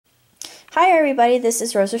Hi everybody, this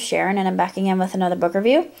is Rose of Sharon and I'm back again with another book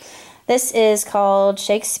review. This is called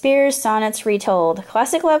Shakespeare's Sonnets Retold,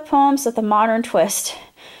 classic love poems with a modern twist.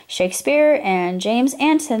 Shakespeare and James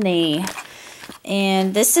Anthony.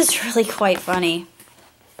 And this is really quite funny.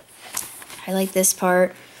 I like this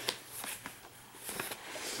part.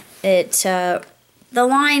 The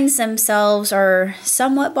lines themselves are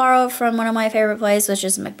somewhat borrowed from one of my favorite plays, which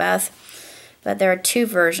is Macbeth. But there are two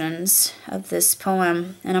versions of this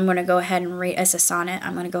poem, and I'm going to go ahead and read, as a sonnet,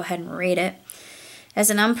 I'm going to go ahead and read it.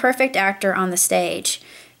 As an imperfect actor on the stage,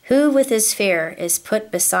 who with his fear is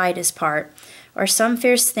put beside his part, or some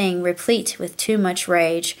fierce thing replete with too much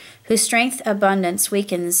rage, whose strength abundance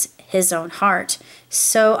weakens his own heart,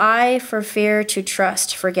 so I, for fear to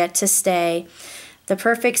trust, forget to stay the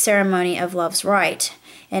perfect ceremony of love's rite,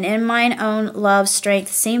 and in mine own love's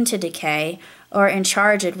strength seem to decay, or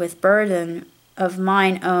encharged with burden of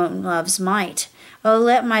mine own love's might. O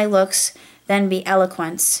let my looks then be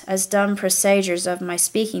eloquence, as dumb presagers of my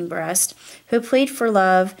speaking breast, who plead for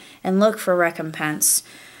love and look for recompense,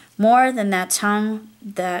 more than that tongue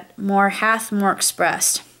that more hath more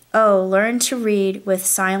expressed. O learn to read with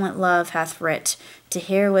silent love hath writ, to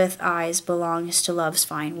hear with eyes belongs to love's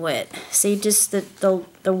fine wit. See, just the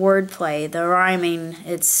wordplay, the rhyming,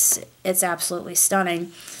 it's absolutely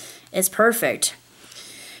stunning. It's perfect.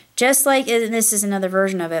 Just like, and this is another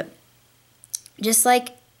version of it, just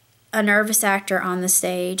like a nervous actor on the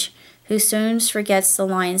stage who soon forgets the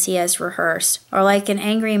lines he has rehearsed, or like an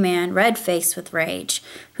angry man red-faced with rage,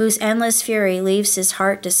 whose endless fury leaves his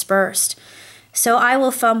heart dispersed. So I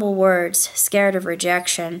will fumble words, scared of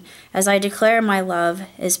rejection, as I declare my love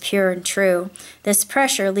is pure and true. This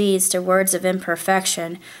pressure leads to words of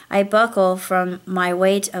imperfection. I buckle from my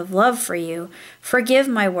weight of love for you. Forgive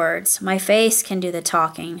my words, my face can do the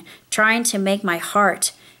talking, trying to make my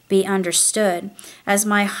heart be understood. As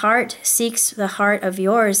my heart seeks the heart of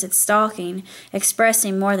yours it's stalking,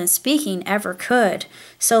 expressing more than speaking ever could.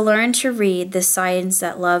 So learn to read the signs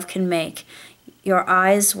that love can make. Your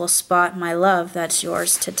eyes will spot my love that's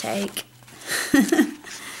yours to take.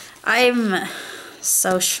 I'm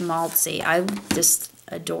so schmaltzy. I just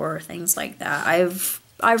adore things like that.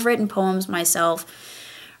 I've written poems myself.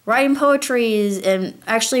 Writing poetry and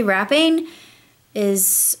actually rapping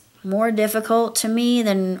is more difficult to me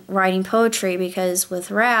than writing poetry, because with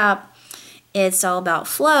rap, it's all about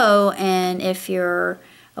flow, and if you're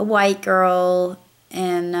a white girl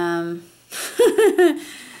and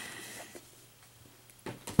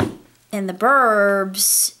in the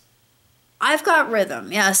burbs, I've got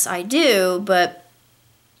rhythm. Yes, I do, but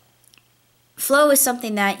flow is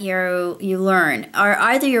something that you learn, or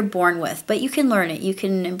either you're born with, but you can learn it. You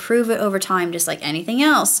can improve it over time just like anything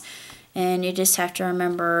else. And you just have to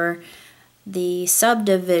remember the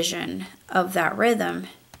subdivision of that rhythm,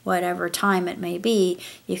 whatever time it may be.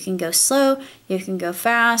 You can go slow, you can go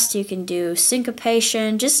fast, you can do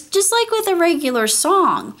syncopation, just like with a regular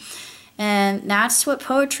song. And that's what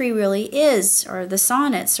poetry really is, or the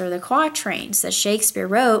sonnets or the quatrains that Shakespeare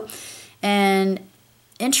wrote. And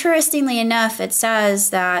interestingly enough, it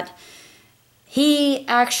says that he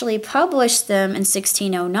actually published them in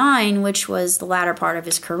 1609, which was the latter part of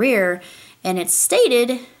his career. And it's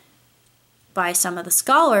stated by some of the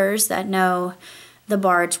scholars that know the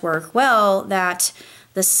bard's work well that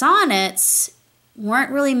the sonnets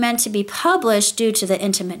weren't really meant to be published due to the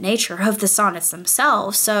intimate nature of the sonnets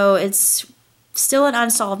themselves. So it's still an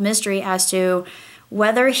unsolved mystery as to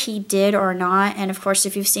whether he did or not. And of course,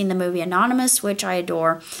 if you've seen the movie Anonymous, which I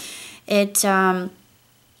adore, it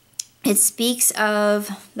speaks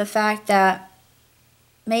of the fact that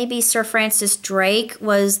maybe Sir Francis Drake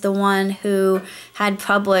was the one who had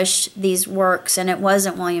published these works, and it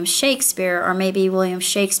wasn't William Shakespeare, or maybe William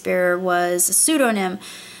Shakespeare was a pseudonym.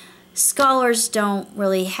 Scholars don't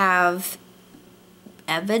really have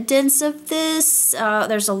evidence of this.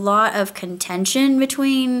 There's a lot of contention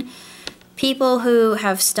between people who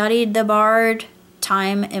have studied the bard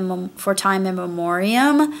for time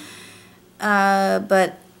immemorial,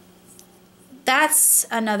 but that's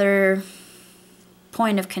another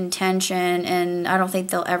point of contention, and I don't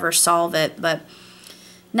think they'll ever solve it. But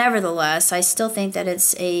nevertheless, I still think that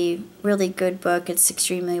it's a really good book. It's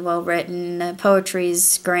extremely well written. The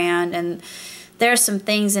poetry's grand, and there's some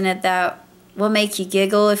things in it that will make you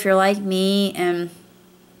giggle if you're like me and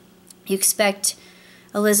you expect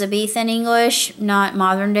Elizabethan English, not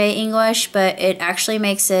modern day English, but it actually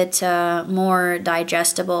makes it more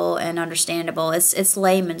digestible and understandable. It's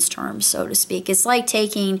layman's terms, so to speak. It's like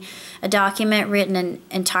taking a document written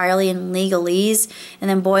entirely in legalese and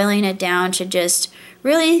then boiling it down to just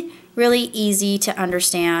really, really easy to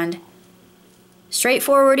understand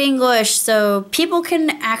straightforward English so people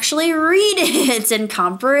can actually read it and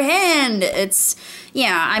comprehend.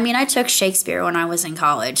 Yeah, I mean, I took Shakespeare when I was in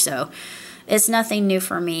college, so it's nothing new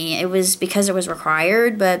for me. It was because it was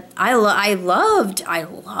required, but I loved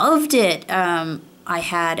it. I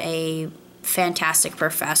had a fantastic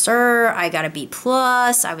professor. I got a B+.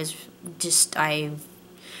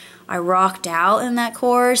 I rocked out in that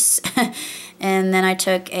course. And then I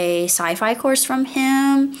took a sci-fi course from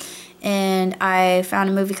him. And I found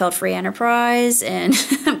a movie called Free Enterprise. And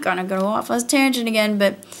I'm kind of going to go off on a tangent again,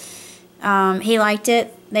 but he liked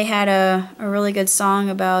it. They had a really good song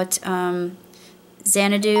about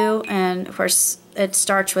Xanadu, and of course it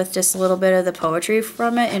starts with just a little bit of the poetry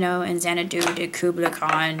from it, you know, and Xanadu did Kubla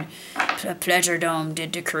Khan, Pleasure Dome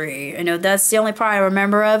did decree. You know, that's the only part I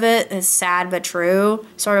remember of it. It's sad but true,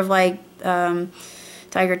 sort of like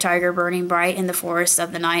Tiger, tiger, burning bright in the forest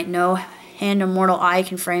of the night, no hand or mortal eye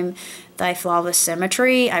can frame thy flawless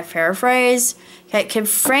symmetry. I paraphrase. Can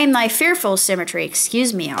frame thy fearful symmetry.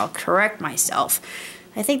 Excuse me, I'll correct myself.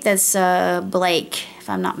 I think that's Blake, if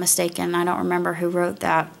I'm not mistaken. I don't remember who wrote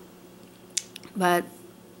that. But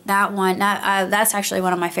that one, that's actually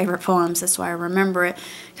one of my favorite poems. That's why I remember it.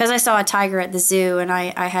 Because I saw a tiger at the zoo, and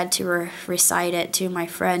I had to recite it to my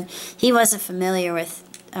friend. He wasn't familiar with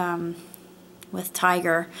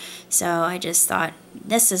tiger, so I just thought,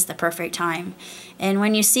 this is the perfect time. And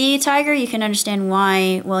when you see tiger, you can understand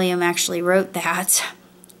why William actually wrote that.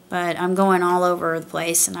 But I'm going all over the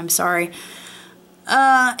place, and I'm sorry.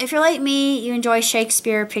 If you're like me, you enjoy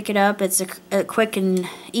Shakespeare, pick it up. It's a quick and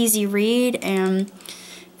easy read, and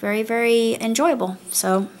very, very enjoyable.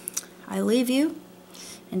 So, I leave you.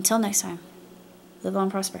 Until next time. Live on,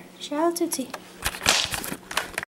 prosper. Ciao, tutti.